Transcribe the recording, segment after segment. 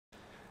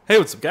Hey,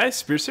 what's up guys,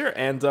 Spears here,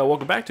 and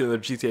welcome back to another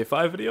GTA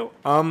 5 video.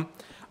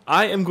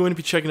 I am going to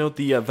be checking out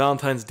the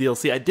Valentine's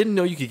DLC. I didn't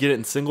know you could get it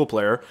in single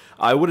player.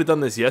 I would have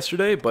done this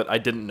yesterday, but I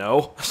didn't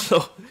know.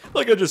 So,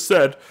 like I just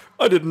said,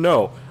 I didn't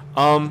know.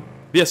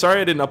 Yeah,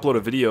 sorry I didn't upload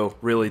a video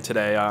really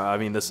today. I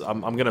mean,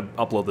 I'm gonna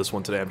upload this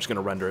one today. I'm just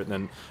gonna render it and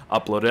then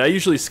upload it. I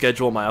usually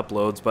schedule my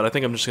uploads, but I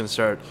think I'm just gonna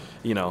start,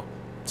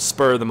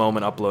 spur of the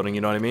moment uploading.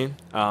 You know what I mean?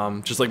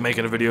 Just like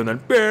making a video and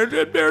then there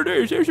it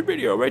is. There's a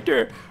video right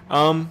there.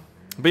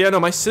 But yeah, no,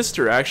 my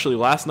sister actually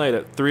last night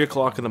at 3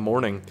 o'clock in the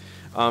morning,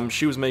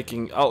 she was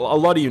making. A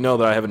lot of you know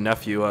that I have a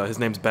nephew. His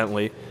name's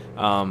Bentley.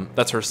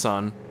 That's her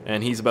son,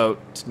 and he's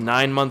about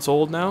 9 months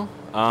old now.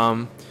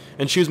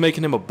 And she was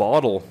making him a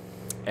bottle.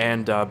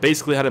 And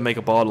basically, how to make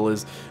a bottle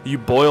is you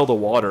boil the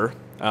water.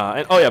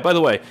 And oh yeah, by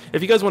the way,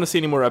 if you guys want to see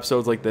any more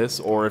episodes like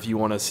this, or if you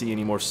want to see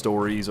any more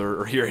stories,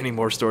 or hear any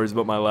more stories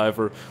about my life,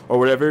 or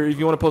whatever, if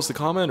you want to post a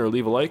comment or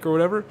leave a like or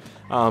whatever,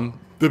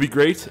 that'd be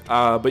great.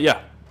 But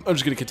yeah. I'm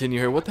just gonna continue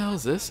here. What the hell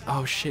is this?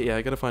 Oh shit! Yeah,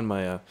 I gotta find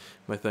my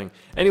my thing.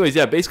 Anyways,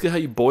 yeah, basically how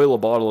you boil a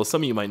bottle,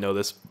 some of you might know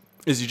this,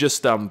 is you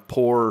just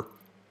pour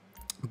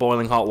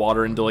boiling hot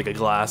water into like a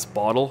glass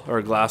bottle or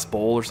a glass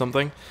bowl or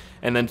something,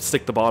 and then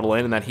stick the bottle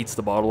in, and that heats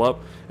the bottle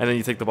up, and then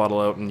you take the bottle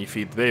out and you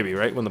feed the baby,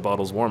 right, when the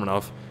bottle's warm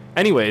enough.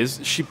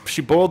 Anyways,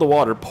 she boiled the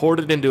water, poured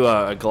it into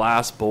a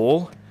glass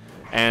bowl,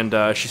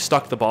 and she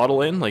stuck the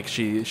bottle in, like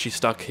she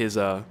stuck his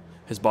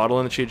bottle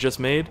in that she had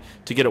just made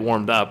to get it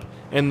warmed up,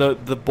 and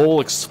the bowl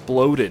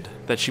exploded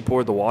that she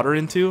poured the water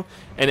into,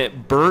 and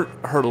it burnt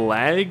her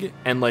leg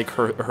and like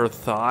her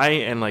thigh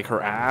and like her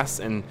ass,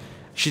 and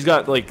she's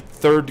got like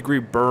third-degree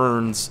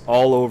burns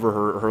all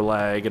over her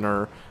leg and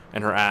her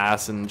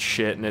ass and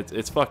shit, and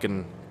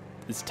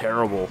it's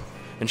terrible.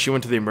 And she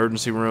went to the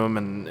emergency room,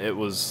 and it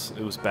was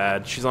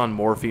bad. She's on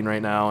morphine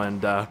right now,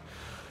 and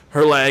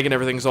her leg and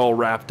everything's all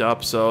wrapped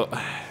up. So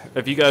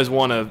if you guys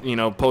want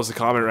to, post a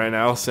comment right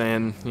now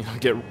saying,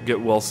 get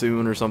well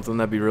soon or something,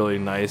 that'd be really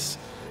nice.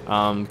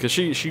 Because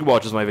she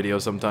watches my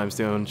videos sometimes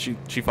too, and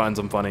she finds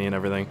them funny and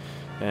everything.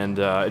 And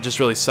it just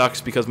really sucks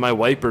because my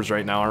wipers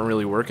right now aren't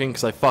really working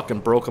because I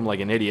fucking broke them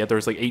like an idiot. There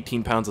was like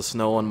 18 pounds of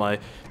snow on my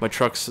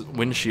truck's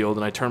windshield,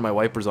 and I turned my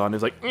wipers on. It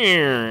was like,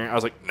 I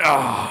was like,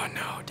 oh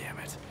no, damn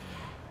it.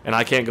 And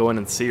I can't go in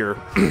and see her.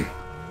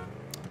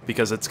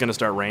 Because it's going to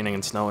start raining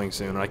and snowing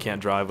soon, and I can't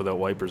drive without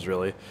wipers,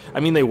 really. I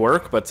mean, they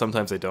work, but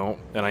sometimes they don't,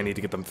 and I need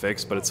to get them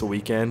fixed, but it's a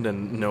weekend,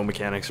 and no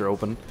mechanics are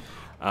open.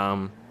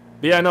 But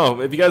yeah, no,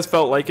 if you guys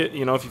felt like it,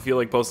 if you feel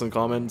like posting a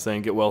comment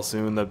saying get well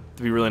soon, that'd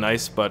be really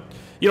nice, but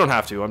you don't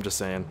have to, I'm just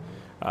saying.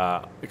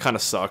 It kind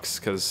of sucks,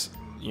 because,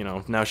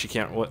 now she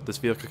can't, this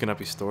vehicle cannot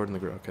be stored in the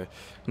garage, okay.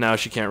 Now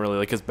she can't really,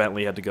 because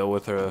Bentley had to go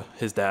with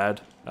his dad.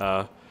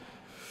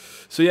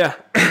 So yeah.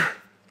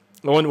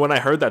 When I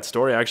heard that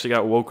story, I actually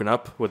got woken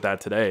up with that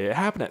today. It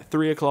happened at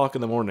 3 o'clock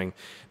in the morning.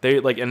 They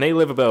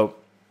live about,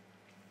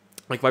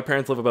 my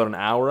parents live about an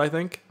hour, I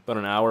think, about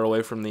an hour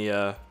away from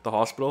the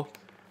hospital.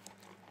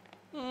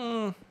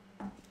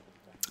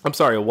 I'm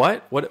sorry,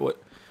 what?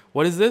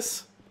 What is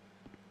this?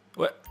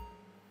 What?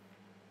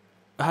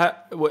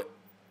 What?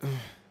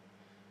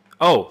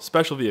 Oh,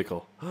 special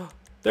vehicle.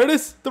 There it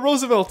is, the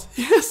Roosevelt.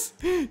 Yes,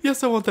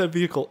 yes, I want that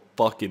vehicle.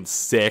 Fucking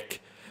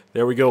sick.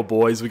 There we go,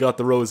 boys. We got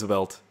the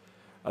Roosevelt.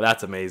 Oh,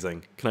 that's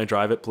amazing. Can I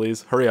drive it,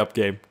 please? Hurry up,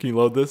 game. Can you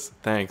load this?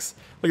 Thanks.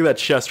 Look at that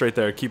chest right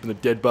there, keeping the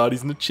dead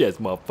bodies in the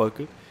chest,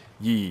 motherfucker.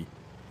 Yee.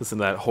 Listen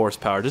to that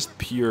horsepower. Just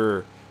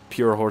pure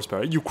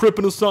horsepower. You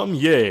crippin' or something?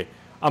 Yeah.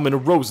 I'm in a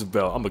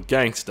Roosevelt. I'm a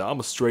gangster.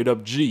 I'm a straight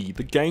up G.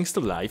 The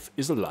gangster life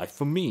is a life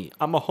for me.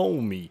 I'm a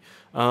homie.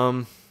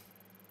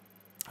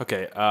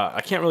 Okay,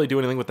 I can't really do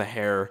anything with the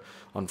hair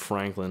on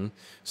Franklin,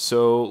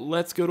 so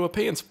let's go to a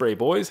paint spray,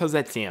 boys. How's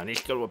that sound?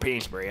 Let's go to a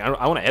paint spray.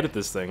 I want to edit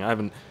this thing. I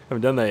haven't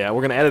done that yet.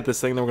 We're gonna edit this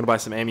thing, then we're gonna buy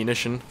some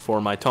ammunition for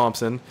my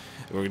Thompson,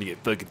 and we're gonna get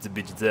fucking some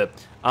bitches up.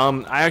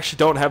 I actually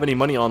don't have any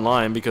money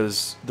online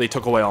because they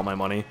took away all my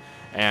money,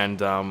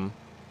 and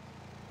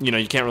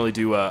you can't really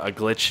do a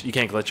glitch. You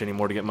can't glitch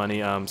anymore to get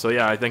money. So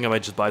yeah, I think I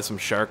might just buy some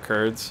shark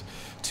cards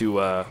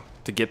to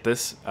get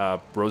this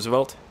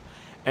Roosevelt,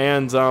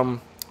 and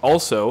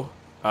also.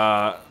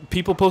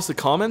 People posted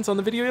comments on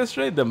the video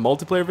yesterday, the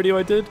multiplayer video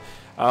I did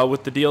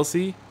with the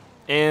DLC,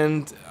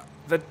 and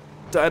that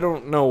I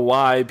don't know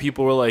why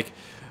people were like,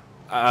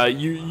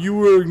 you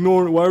were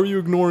ignoring. Why were you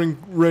ignoring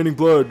Raining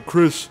Blood,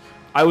 Chris?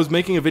 I was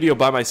making a video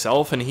by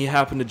myself, and he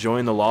happened to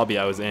join the lobby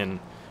I was in,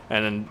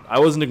 and I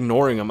wasn't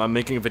ignoring him. I'm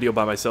making a video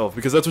by myself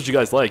because that's what you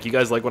guys like. You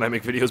guys like when I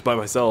make videos by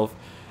myself,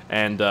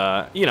 and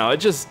it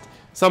just.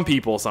 Some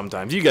people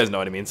sometimes, you guys know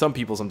what I mean. Some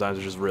people sometimes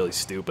are just really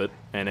stupid,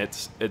 and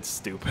it's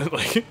stupid.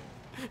 Like.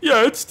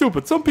 Yeah, it's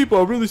stupid. Some people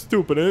are really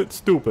stupid, and it's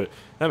stupid.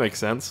 That makes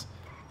sense.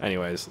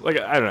 Anyways, like,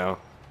 I don't know.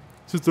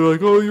 Since they're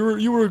like, oh,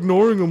 you were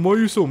ignoring him. Why are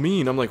you so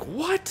mean? I'm like,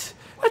 what?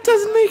 That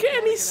doesn't make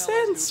any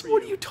sense.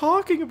 What are you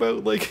talking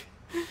about? Like,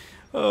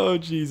 oh,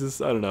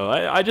 Jesus. I don't know.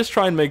 I just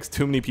try and make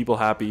too many people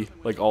happy,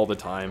 like, all the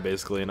time,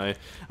 basically. And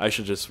I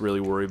should just really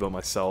worry about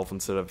myself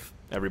instead of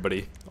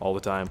everybody all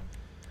the time.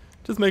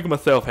 Just making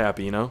myself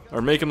happy, you know?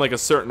 Or making like a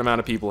certain amount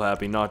of people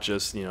happy, not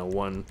just, you know,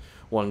 one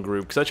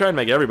group. Because I try and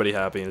make everybody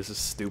happy, and this is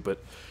stupid.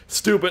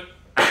 Stupid.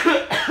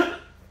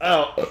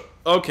 Oh,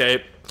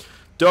 okay.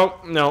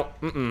 No,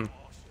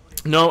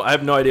 No, I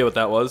have no idea what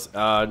that was.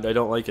 I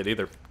don't like it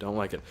either. Don't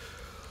like it.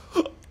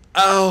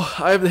 Ow,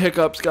 I have the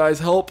hiccups, guys.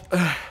 Help.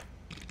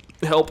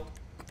 Help.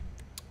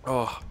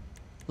 Oh.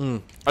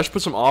 I should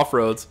put some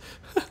off-roads.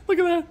 Look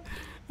at that.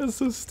 That's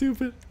so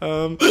stupid.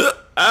 Ow,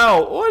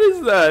 what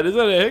is that? Is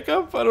that a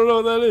hiccup? I don't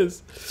know what that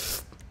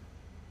is.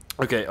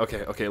 Okay.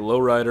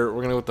 Lowrider.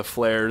 We're gonna go with the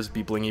flares.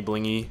 Be blingy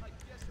blingy.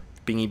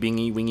 Bingy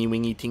bingy, wingy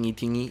wingy, tingy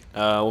tingy.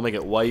 We'll make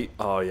it white.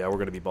 Oh yeah, we're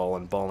gonna be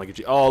balling like a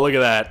G. Oh, look at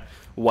that.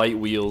 White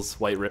wheels,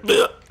 white rip.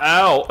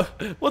 Ow!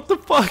 What the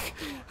fuck?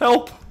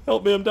 Help!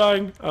 Help me, I'm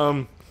dying.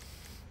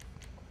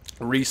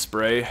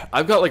 Respray.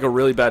 I've got like a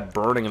really bad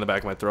burning in the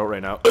back of my throat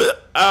right now.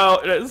 Ow!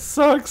 It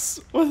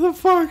sucks. What the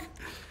fuck?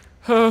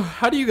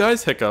 How do you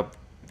guys hiccup?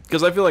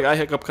 Because I feel like I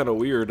hiccup kind of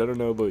weird. I don't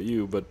know about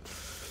you, but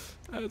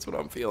that's what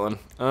I'm feeling.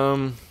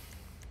 Oh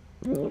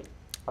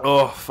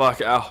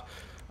fuck! Ow!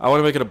 I want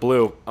to make it a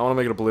blue.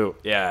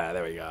 Yeah,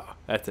 there we go.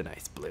 That's a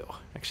nice blue.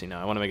 Actually, no,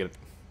 I want to make it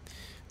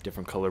a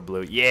different color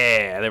blue.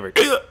 Yeah, there we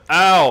go.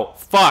 Ow!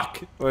 Fuck!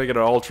 I want to make it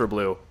an ultra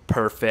blue.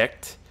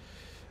 Perfect.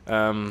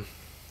 Pearl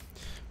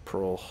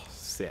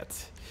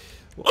set.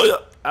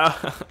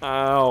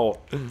 Ow!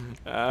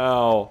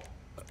 Ow!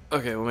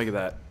 Okay, we'll make it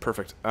that.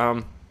 Perfect.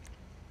 The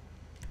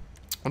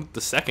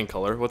second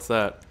color. What's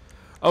that?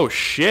 Oh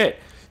shit!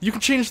 You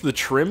can change the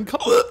trim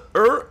color.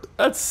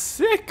 That's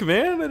sick,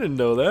 man. I didn't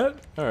know that.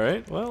 All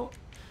right, well,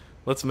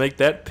 let's make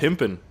that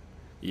pimpin'.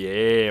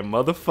 Yeah,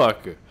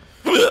 motherfucker.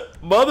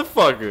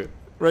 Motherfucker.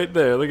 Right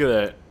there. Look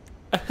at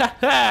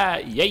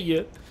that.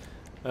 Yeah.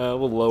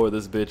 We'll lower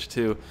this bitch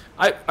too.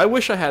 I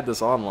wish I had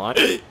this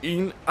online.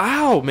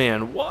 Ow,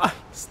 man. Why?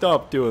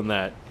 Stop doing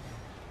that.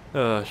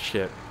 Oh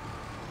shit.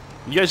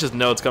 You guys just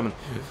know it's coming.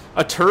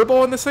 A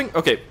turbo on this thing?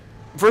 Okay.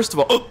 First of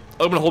all,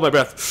 I'm gonna hold my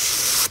breath.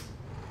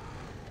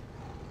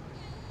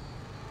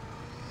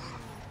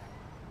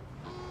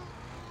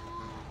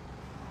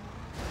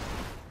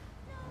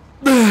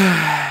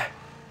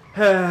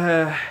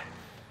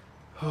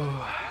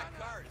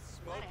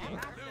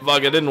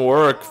 Fuck, it didn't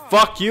work.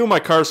 Fuck you, my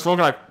car's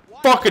smoking. I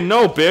fucking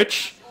know,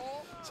 bitch.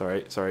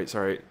 Sorry.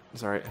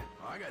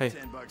 Hey.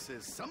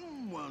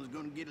 Someone's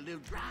gonna get a little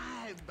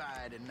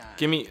drive-by tonight.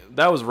 Give me.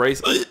 That was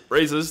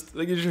racist.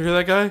 Did you hear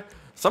that guy?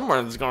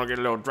 Someone's gonna get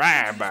a little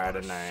drive-by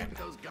tonight.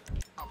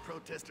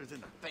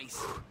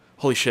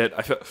 Holy shit!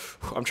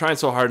 I'm trying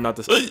so hard not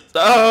to.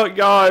 Oh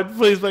god!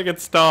 Please make it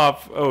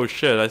stop. Oh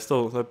shit!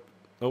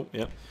 Oh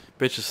yeah.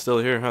 Bitch is still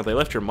here, huh? They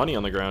left your money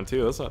on the ground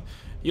too. That's not.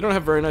 You don't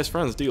have very nice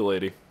friends, do you,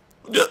 lady?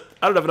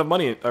 I don't have enough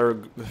money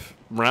or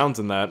rounds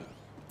in that.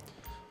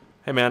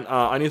 Hey man,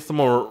 I need some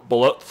more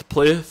bullets,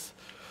 please.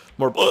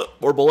 More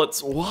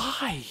bullets.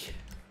 Why?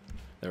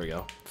 There we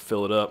go.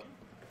 Fill it up.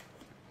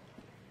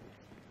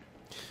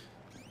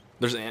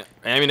 There's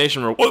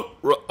ammunition.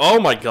 Oh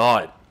my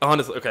god.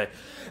 Honestly, okay.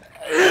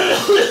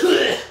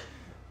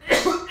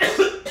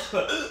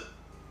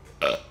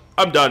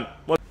 I'm done.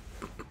 What?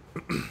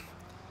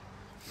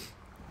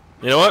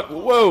 You know what?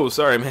 Whoa,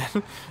 sorry, man.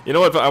 You know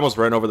what? I almost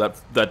ran over that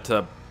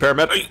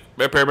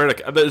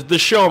paramedic. The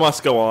show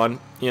must go on.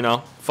 You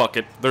know, fuck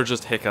it. They're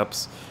just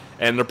hiccups,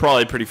 and they're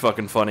probably pretty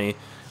fucking funny.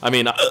 I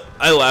mean,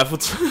 I laugh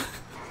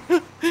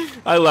when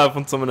I laugh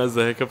when someone has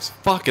the hiccups.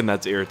 Fucking,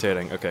 that's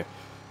irritating. Okay,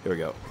 here we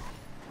go.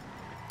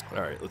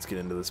 All right, let's get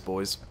into this,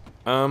 boys.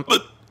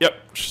 Yep.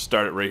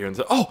 Start it right here and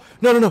say, oh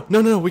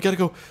no. We gotta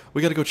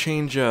go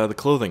change the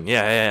clothing.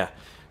 Yeah.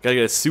 Gotta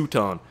get a suit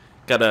on.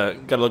 Gotta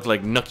look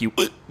like Nucky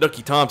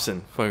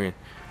Thompson. Fucking,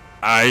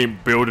 I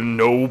ain't building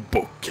no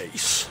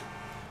bookcase.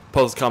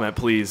 Post a comment,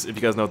 please, if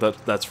you guys know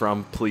what that's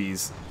from.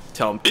 Please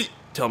tell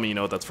me you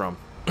know what that's from.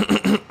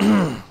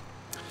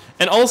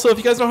 And also, if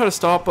you guys know how to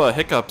stop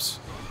hiccups,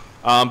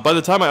 by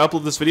the time I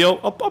upload this video,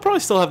 I'll probably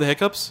still have the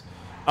hiccups.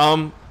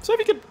 So if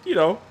you could, you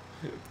know,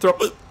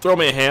 throw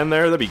me a hand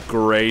there, that'd be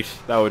great.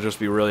 That would just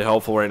be really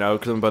helpful right now,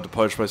 because I'm about to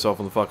punch myself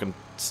in the fucking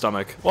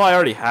stomach. Well, I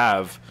already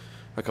have.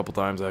 A couple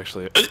times,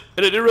 actually. And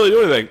it didn't really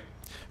do anything.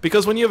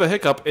 Because when you have a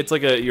hiccup, it's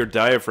like your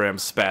diaphragm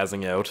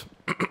spazzing out.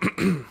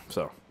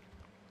 So.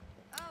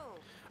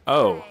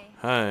 Oh,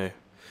 hi.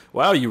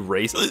 Wow, you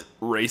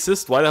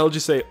racist? Why the hell did you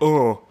say,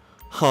 oh,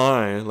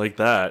 hi, like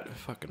that?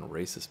 Fucking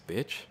racist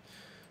bitch.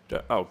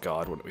 Oh,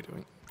 God, what are we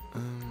doing?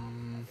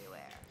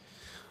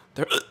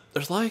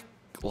 There's, like,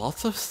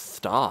 lots of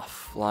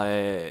stuff.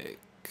 Like,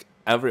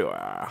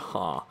 everywhere,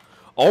 huh?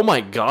 Oh,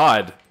 my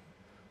God.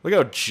 Look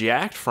how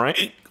jacked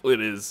Frank it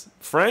is.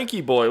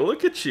 Frankie boy,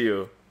 look at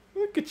you.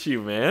 Look at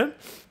you, man.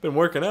 Been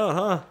working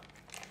out,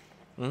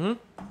 huh?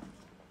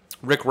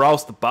 Rick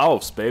Ross the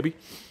boss, baby.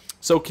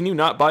 So can you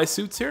not buy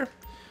suits here?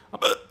 I'm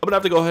gonna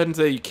have to go ahead and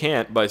say you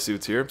can't buy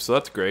suits here, so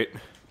that's great.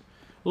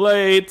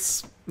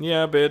 Lates.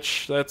 Yeah,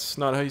 bitch. That's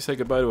not how you say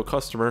goodbye to a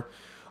customer.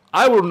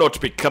 I will not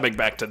be coming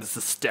back to this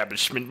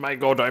establishment. My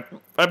God,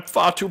 I'm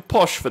far too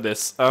posh for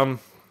this.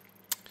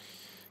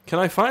 Can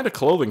I find a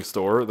clothing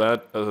store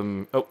that,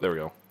 oh, there we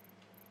go.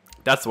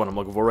 That's the one I'm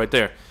looking for right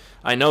there.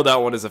 I know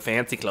that one is a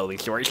fancy clothing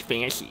store. It's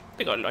fancy.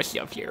 They got a lot of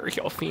stuff here. It's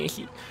all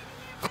fancy.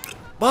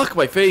 Fuck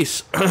my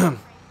face. I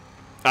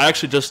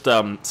actually just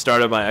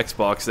started my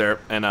Xbox there,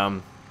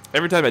 and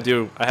every time I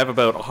do, I have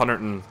about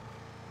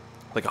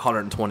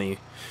 120.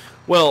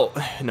 Well,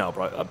 no,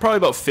 probably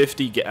about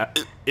 50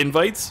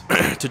 invites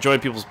to join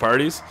people's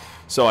parties.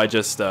 So I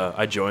just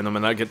I join them,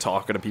 and I get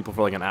talking to people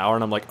for like an hour,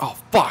 and I'm like, oh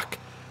fuck,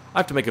 I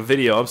have to make a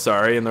video. I'm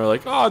sorry, and they're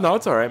like, oh no,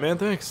 it's all right, man.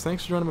 Thanks for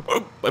joining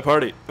my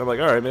party. I'm like,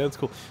 all right, man, it's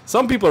cool.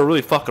 Some people are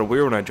really fucking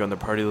weird when I join their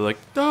party. They're like,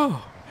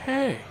 oh,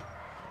 hey.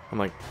 I'm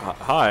like,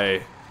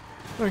 hi.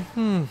 I'm like,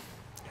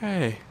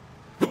 hey.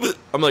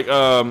 I'm like,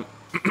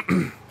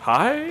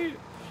 hi.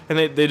 And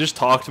they just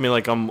talk to me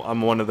like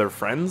I'm one of their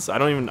friends. I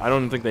don't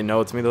even think they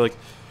know it's me. They're like,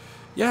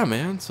 yeah,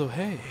 man. So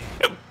hey.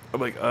 I'm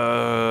like,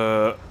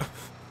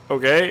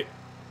 okay.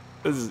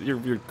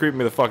 You're creeping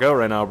me the fuck out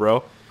right now,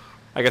 bro.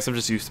 I guess I'm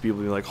just used to people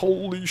being like,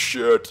 holy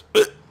shit.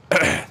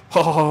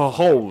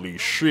 Holy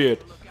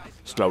shit.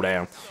 Slow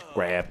down.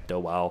 Grab the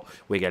wall.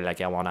 Wiggle like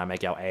I wanna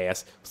make your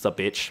ass. What's up,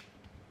 bitch?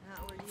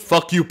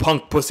 Fuck you,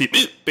 punk pussy,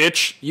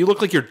 bitch. You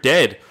look like you're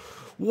dead.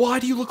 Why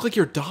do you look like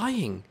you're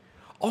dying?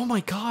 Oh my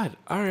god.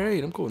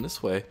 Alright, I'm going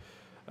this way.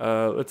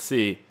 Let's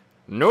see.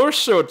 No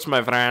suits,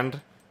 my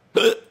friend.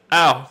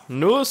 Ow.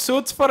 No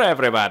suits for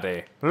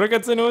everybody. Look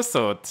at the new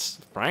suits.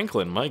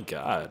 Franklin, my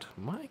god.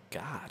 My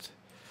god.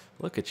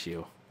 Look at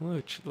you.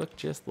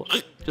 Just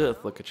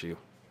look at you.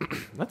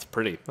 That's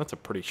pretty. That's a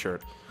pretty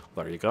shirt.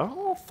 There you go.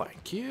 Oh,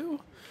 thank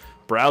you.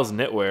 Browse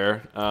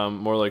knitwear.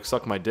 More like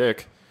suck my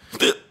dick.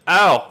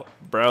 Ow.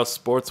 Browse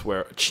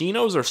sportswear.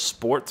 Chinos are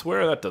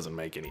sportswear? That doesn't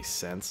make any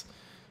sense.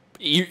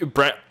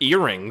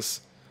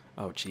 Earrings.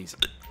 Oh, jeez.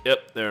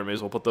 Yep, there. May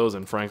as well put those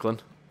in, Franklin.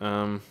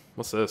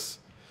 What's this?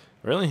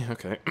 Really?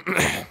 Okay.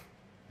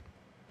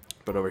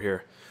 But over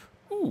here.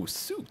 Ooh,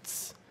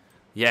 suits.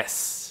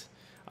 Yes.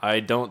 I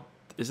don't...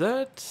 Is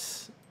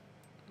that...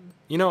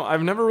 You know,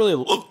 I've never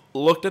really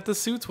looked at the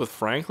suits with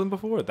Franklin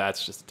before.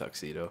 That's just a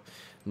tuxedo.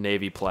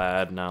 Navy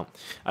plaid. No.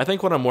 I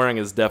think what I'm wearing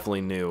is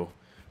definitely new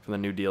from the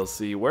new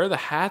DLC. Where are the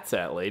hats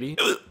at, lady?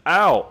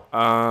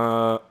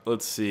 Ow.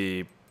 Let's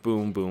see.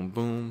 Boom, boom,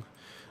 boom.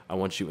 I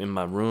want you in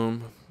my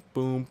room.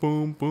 Boom,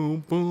 boom,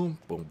 boom, boom,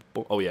 boom,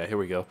 boom. Oh yeah, here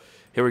we go.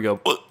 Here we go.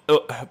 Boom,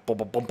 boom,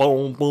 boom,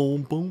 boom, boom,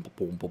 boom, boom,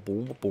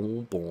 boom,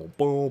 boom,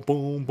 boom,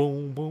 boom,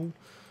 boom, boom.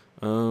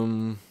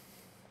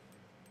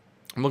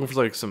 I'm looking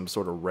for like some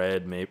sort of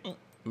red,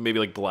 maybe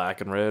like black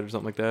and red or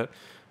something like that.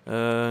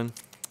 I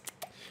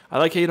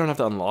like how you don't have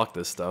to unlock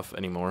this stuff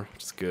anymore,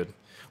 which is good.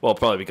 Well,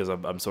 probably because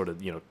I'm sort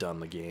of, you know, done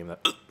the game.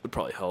 That would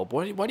probably help.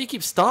 Why do you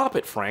keep stop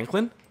it,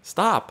 Franklin?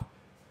 Stop.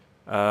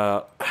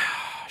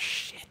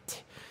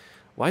 Shit.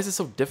 Why is it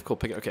so difficult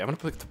picking? Okay, I'm gonna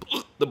pick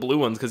the blue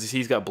ones because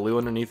he's got blue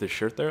underneath his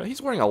shirt there.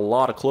 He's wearing a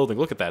lot of clothing.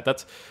 Look at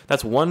that.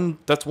 That's one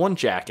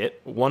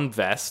jacket, one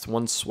vest,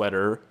 one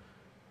sweater,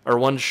 or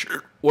one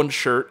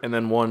shirt, and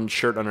then one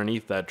shirt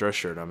underneath that dress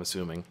shirt. I'm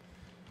assuming.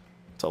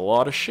 It's a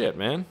lot of shit,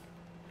 man.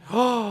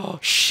 Oh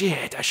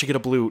shit! I should get a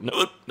blue.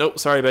 No,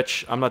 sorry,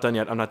 bitch. I'm not done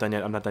yet. I'm not done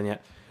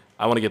yet.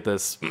 I want to get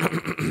this.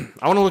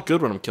 I want to look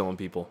good when I'm killing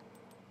people.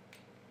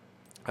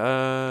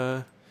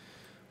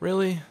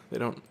 Really? They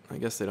don't... I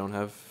guess they don't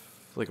have,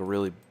 like, a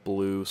really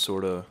blue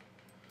sort of...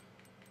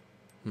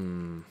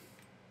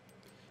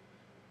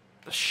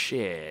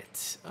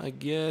 Shit. I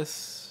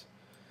guess...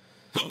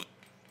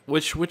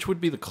 Which would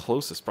be the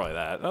closest? Probably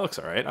that. That looks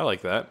alright. I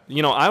like that.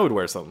 You know, I would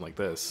wear something like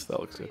this. That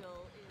looks good.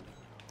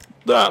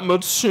 That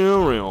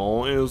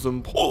material is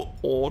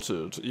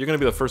important. You're gonna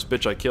be the first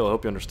bitch I kill. I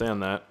hope you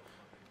understand that.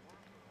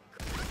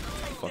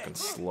 Fucking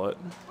slut.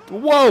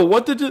 Whoa,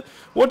 what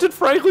did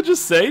Franklin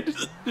just say?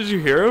 Did you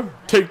hear him?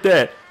 Take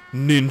that,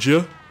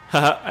 ninja.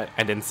 Haha,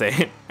 I didn't say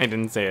it. I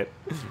didn't say it.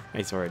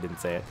 I swear I didn't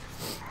say it.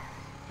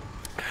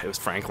 It was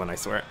Franklin, I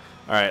swear.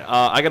 Alright,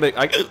 I gotta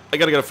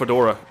get a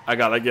fedora. I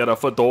gotta get a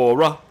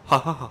fedora. Ha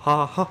ha ha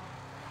ha ha.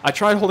 I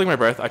tried holding my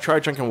breath. I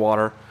tried drinking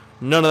water.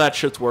 None of that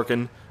shit's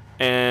working.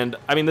 And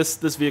I mean,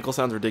 this vehicle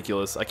sounds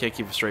ridiculous. I can't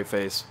keep a straight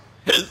face.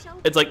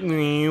 It's like,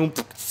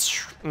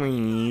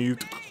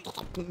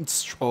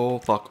 oh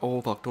fuck,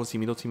 don't see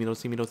me.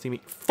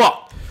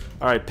 Fuck.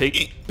 All right,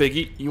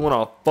 Piggy, you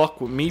wanna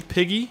fuck with me,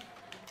 Piggy?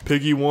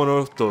 Piggy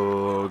wanna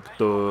thug.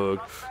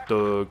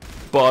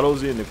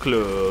 Bottles in the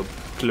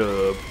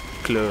club.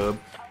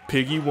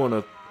 Piggy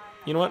wanna,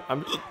 you know what?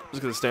 I'm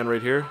just gonna stand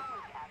right here.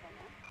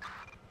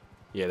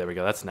 Yeah, there we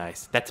go. That's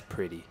nice. That's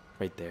pretty.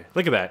 Right there.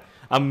 Look at that.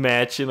 I'm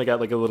matching. I got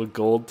like a little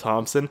gold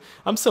Thompson.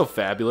 I'm so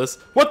fabulous.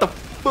 What the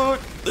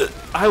fuck?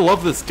 I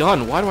love this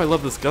gun. Why do I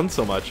love this gun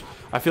so much?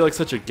 I feel like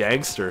such a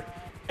gangster.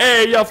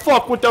 Hey, you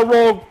fuck with the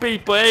wrong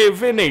people. Hey,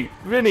 Vinny.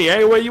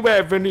 Hey, where you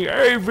at, Vinny?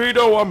 Hey,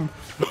 Vito, I'm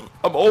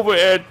over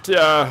at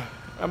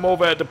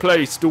the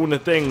place doing the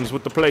things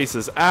with the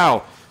places.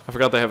 Ow. I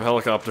forgot they have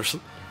helicopters.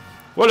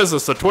 What is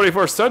this, the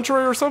 21st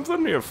century or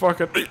something? You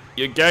fucking,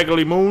 you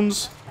gaggly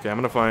moons. Okay, I'm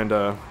gonna find,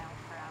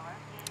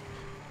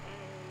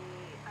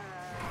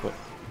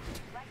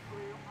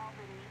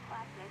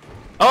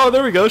 Oh,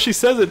 there we go. She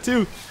says it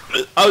too.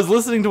 I was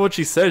listening to what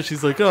she said.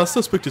 She's like, "Oh,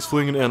 suspect is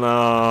fleeing in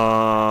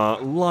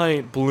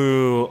light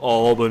blue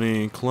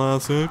Albany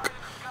Classic."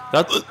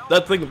 That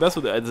thing. That's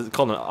what it's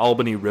called, an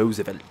Albany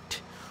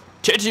Roosevelt.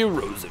 Teddy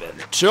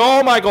Roosevelt.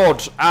 Oh my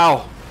God!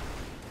 Ow!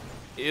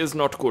 Is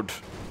not good.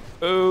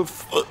 Oh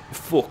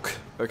fuck.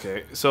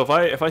 Okay, so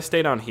if I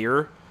stay down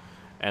here,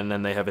 and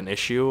then they have an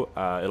issue,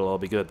 it'll all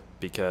be good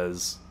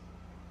because.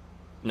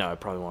 No, I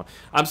probably won't.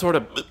 I'm sort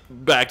of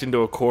backed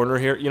into a corner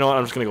here. You know what?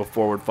 I'm just gonna go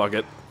forward. Fuck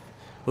it.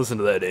 Listen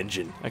to that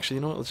engine. Actually,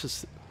 you know what? Let's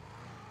just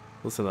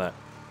listen to that.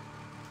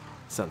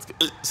 Sounds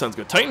good. Sounds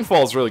good.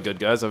 Titanfall's really good,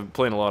 guys. I've been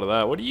playing a lot of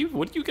that. What are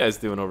you guys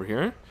doing over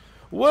here?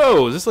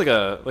 Whoa! Is this like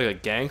a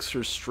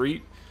gangster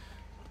street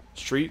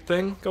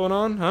thing going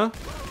on? Huh?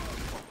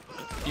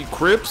 You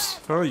Crips?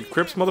 Huh? You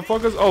Crips,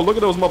 motherfuckers? Oh, look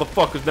at those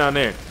motherfuckers down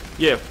there.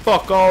 Yeah,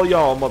 fuck all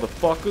y'all,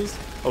 motherfuckers.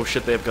 Oh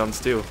shit, they have guns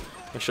too.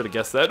 I should have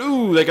guessed that.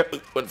 Ooh, they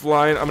went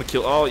flying. I'm gonna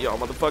kill all y'all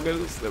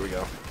motherfuckers. There we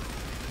go.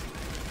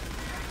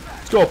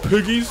 Let's go,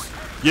 piggies.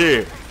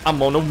 Yeah,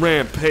 I'm on a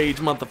rampage,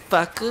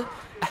 motherfucker.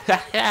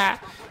 Yeah,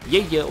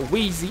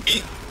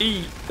 Wheezy.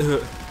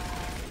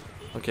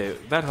 Okay,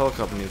 that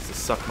helicopter needs to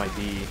suck my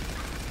D.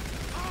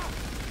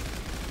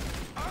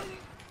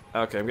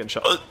 Okay, I'm getting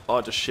shot.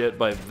 Oh, just shit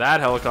by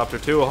that helicopter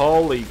too.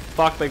 Holy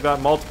fuck, they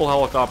got multiple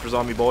helicopters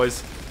on me,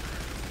 boys.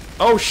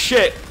 Oh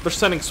shit! They're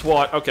sending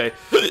SWAT. Okay.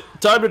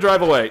 Time to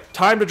drive away.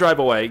 Time to drive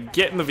away.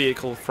 Get in the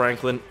vehicle,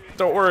 Franklin.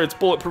 Don't worry, it's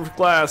bulletproof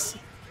glass.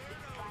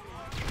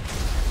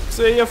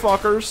 See ya,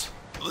 fuckers.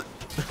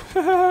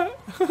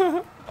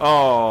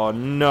 Oh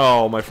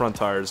no, my front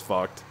tire is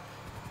fucked.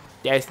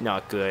 That's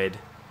not good.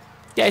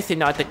 That's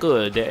not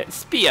good.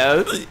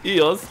 Spear.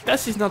 Yes,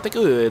 that is not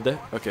good.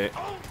 Okay.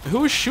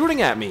 Who is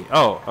shooting at me?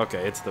 Oh,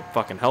 okay, it's the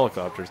fucking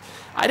helicopters.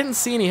 I didn't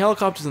see any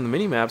helicopters in the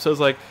minimap, so I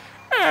was like,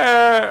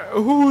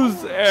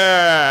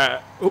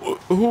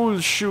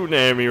 who's shooting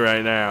at me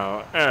right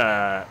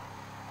now?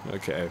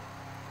 Okay.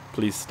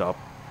 Please stop.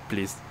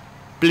 Please.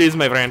 Please,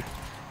 my friend.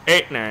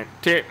 8, 9,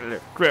 10,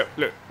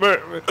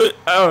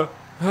 12,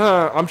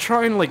 I'm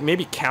trying, like,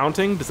 maybe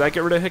counting. Does that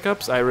get rid of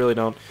hiccups? I really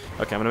don't.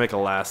 Okay, I'm gonna make a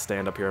last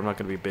stand up here. I'm not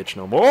gonna be a bitch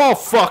no more. Oh,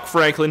 fuck,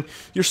 Franklin.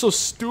 You're so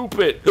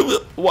stupid.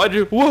 Why'd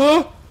you...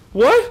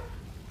 What?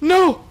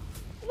 No.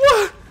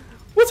 What?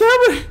 What's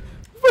happening?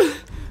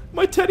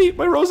 My Teddy,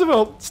 my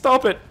Roosevelt.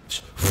 Stop it.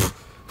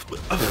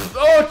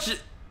 Oh,